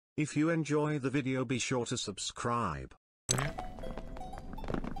If you enjoy the video, be sure to subscribe.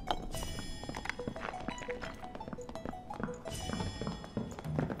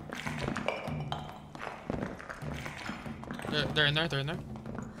 They're in there, they're in there.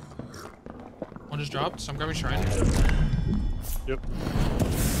 One just dropped, so I'm grabbing Shrine. Yep.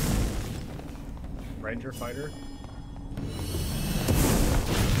 Ranger fighter.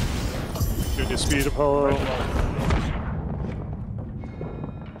 Doing your speed, Apollo.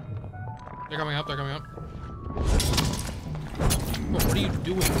 They're coming up, they're coming up. Bro, what are you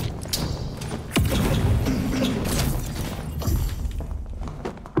doing?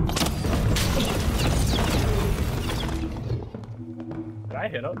 Did I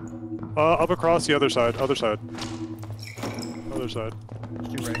hit him? Up across the other side, other side. Other side.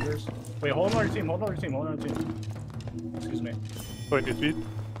 There's 2 Rangers. Wait, hold on your team, hold on your team, hold on your team. Excuse me. Wait, need speed?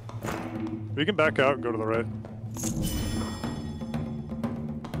 We can back out and go to the right.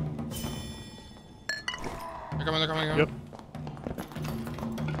 They're coming, they're coming, they're coming. Yep.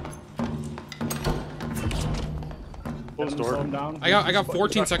 Close door. Down. I got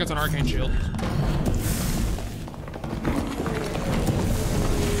 14 seconds on Arcane Shield.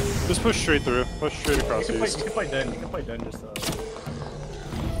 Just push straight through. Push straight across You these. can play Den, you can play Den just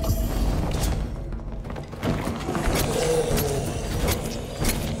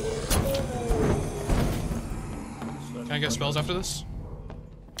Can I get spells after this?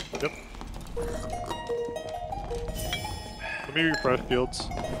 Yep. Let me refresh fields.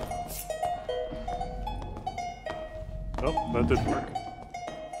 Nope, that didn't work.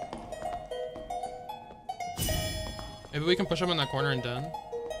 Maybe we can push them in that corner and Den.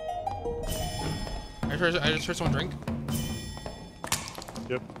 I just heard someone drink.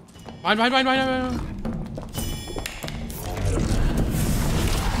 Yep. Mine.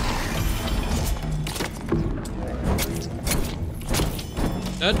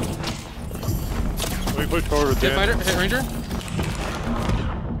 Dead. Let me push forward with Hit Dan. fighter, hit ranger.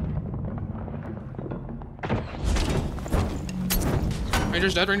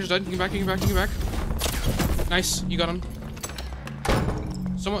 Ranger's dead, You can back. Nice, you got him.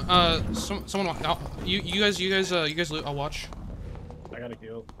 Someone walked out. You guys loot, I'll watch. I got a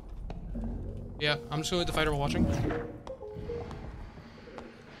kill. Yeah, I'm just gonna leave the fighter while watching. I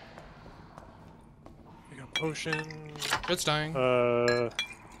got a potion. It's dying.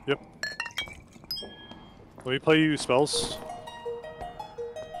 Yep. Let me play you spells.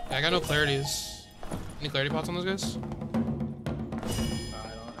 Yeah, I got no clarities. Any clarity pots on those guys?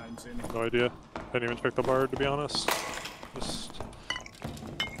 I didn't see any. No idea. Didn't even check the bard, to be honest. Just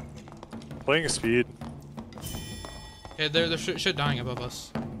playing a speed. Okay, there's shit dying above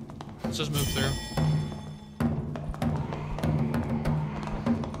us. Let's just move through.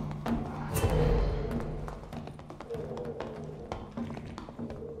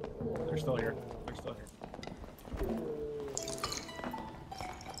 They're still here.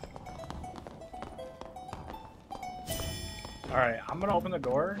 Alright, I'm gonna open the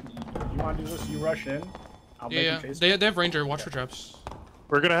door. You wanna do this? You rush in. I'll make you chase They have ranger. Watch for traps.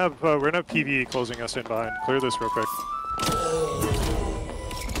 We're gonna have PvE closing us in behind. Clear this real quick.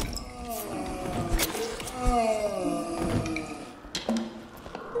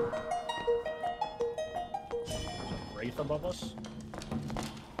 Wraith above us.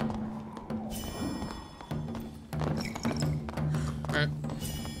 Alright.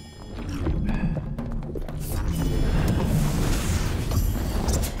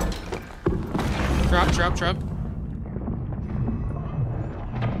 Trap. To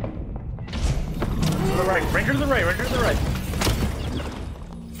the right. Ranger to the right.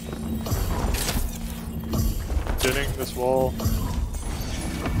 Getting this wall.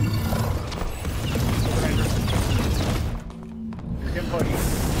 You can push.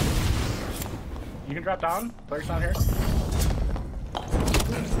 You can drop down. Player's not here.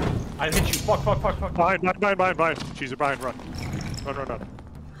 I hit you. Fuck. Behind. Cheeser behind, run. Run.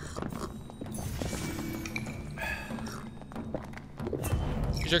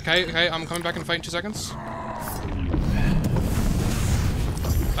 Okay, I'm coming back and fight in 2 seconds.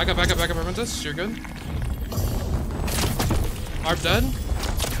 Back up, Princess. You're good. Arb dead.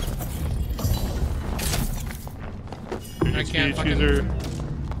 I can't fucking... Cheeser.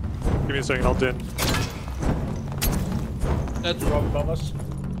 Give me a second, I'll din. Dead. Rogue above us.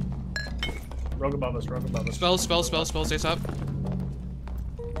 Spell, stay up.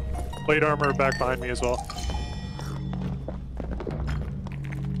 Plate armor back behind me as well.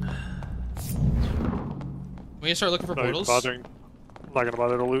 We need to start looking for portals. I'm not gonna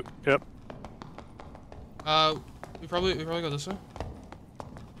bother to loot. Yep. We probably go this way.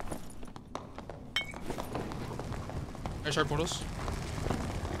 I start portals.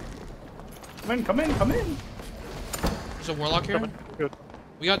 Come in. There's a warlock here. Good.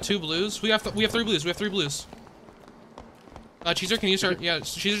 We got 2 blues. We have 3 blues. We have 3 blues. Cheeser, can you start? Yeah,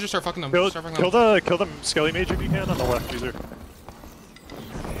 Cheeser, just start fucking them. Kill Start fucking kill the skelly mage if you can on the left, Cheeser.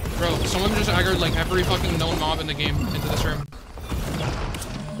 Bro, someone just aggroed like every fucking known mob in the game into this room.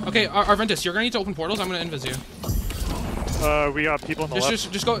 Okay, Arventus, you're gonna need to open portals. I'm gonna invis you. We got people on the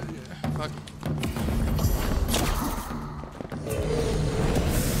left. Just go. Fuck.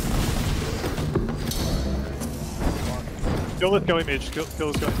 Kill the skelly mage. Kill the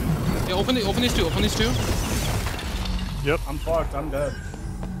skelly mage. Yeah, open these two. Open these two. Yep. I'm fucked. I'm dead.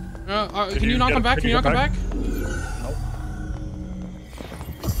 Can you not come back? Can you not come back? Nope.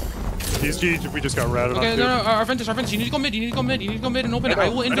 He's GG. We just got ratted on. Okay, no, Arventus, you need to go mid. You need to go mid. You need to go mid and open it. I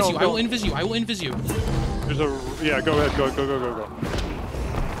will invis you. I will invis you. I will invis you. There's a yeah. Go ahead. Go.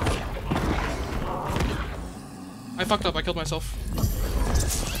 I fucked up. I killed myself.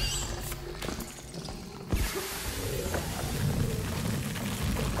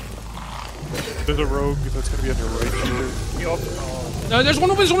 There's a rogue that's gonna be on your right shoulder. There's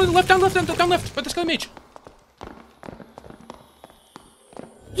one over. There's one left. Down left. But the skelly mage.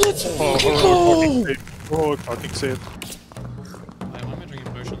 Let's go! Oh, fucking save. Why am I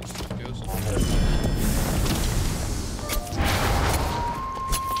drinking potions? Ghost.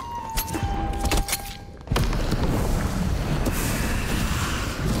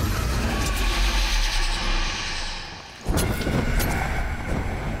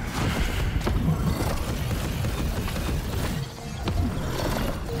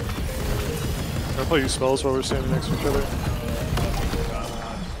 I'll play use spells while we're standing next to each other.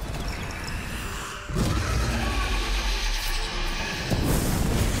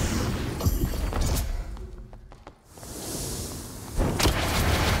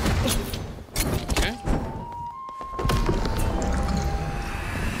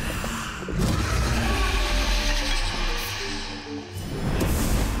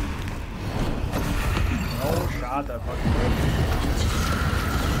 That fucking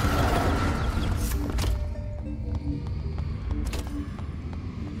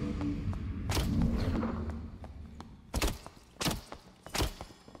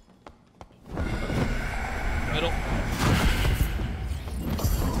Middle.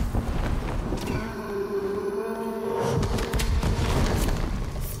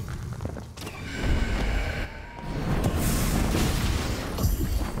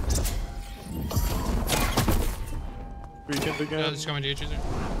 Weekend again. Yeah, it's coming to you, Cheeser.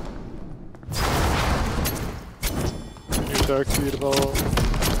 New dark speed evolve.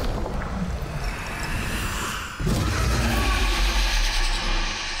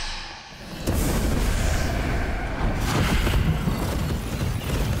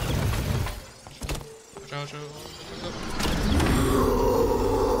 Watch out.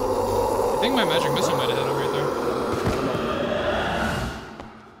 I think my magic missile might have hit him right there.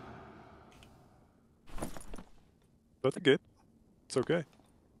 That's good. It's okay.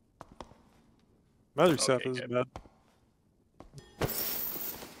 Magic staff isn't bad.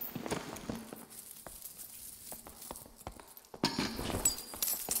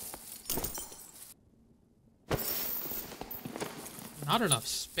 Not enough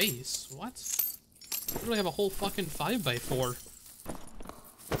space. What? I literally have a whole fucking 5x4.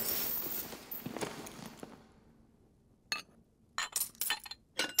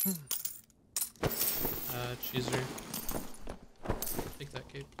 Cheeser. Take that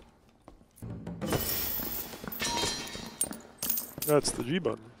cape. That's the G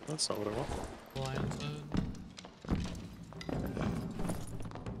button. That's not what I want. Lion's head.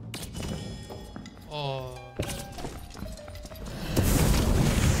 Oh.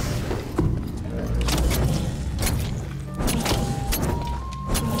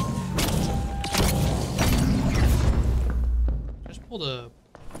 Just pulled a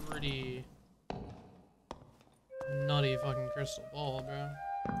pretty nutty fucking crystal ball, bro.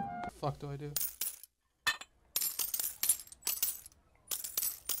 What the fuck do I do?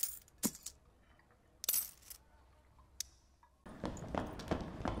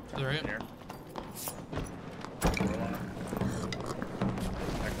 To the right? Here.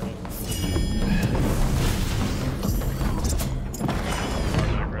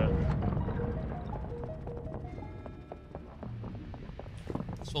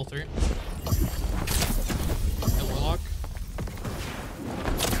 It's full 3. Warlock.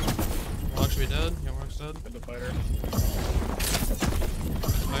 Warlock should be dead. Yeah, Warlock's dead. The fighter.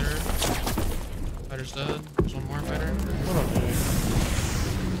 Fighter. Fighter's dead. There's one more fighter. What up, Jay?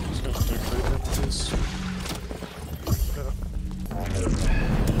 Just gonna take right into this.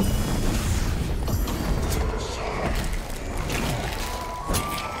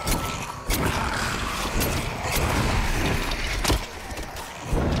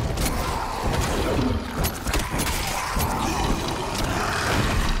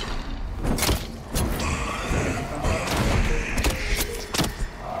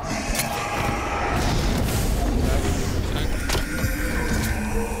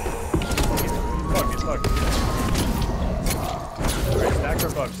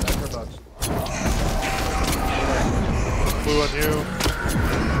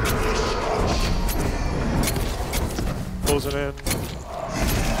 closing in.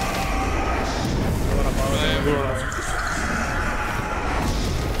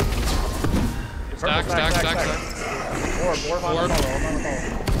 Stack. Orb on the ball.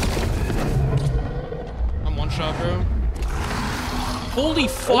 I'm one shot, bro. Holy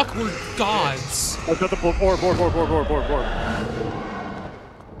fuck, we're gods. I've got the orb.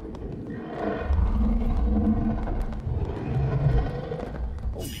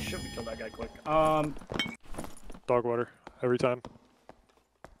 Holy shit, we killed that guy quick. Dog water every time.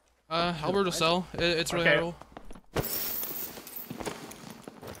 Albert will sell. It's really Okay. hard.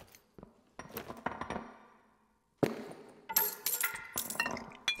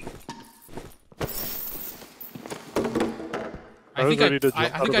 I was ready to jump I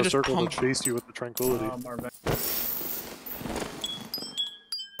out think of I the just circle pumped. to chase you with the tranquility. Our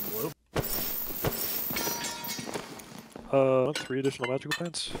blue. Want 3 additional magical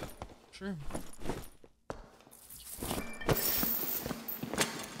plants? Sure.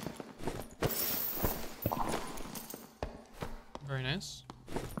 Very nice.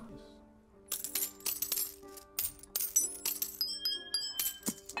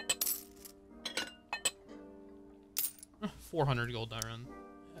 400 gold that run.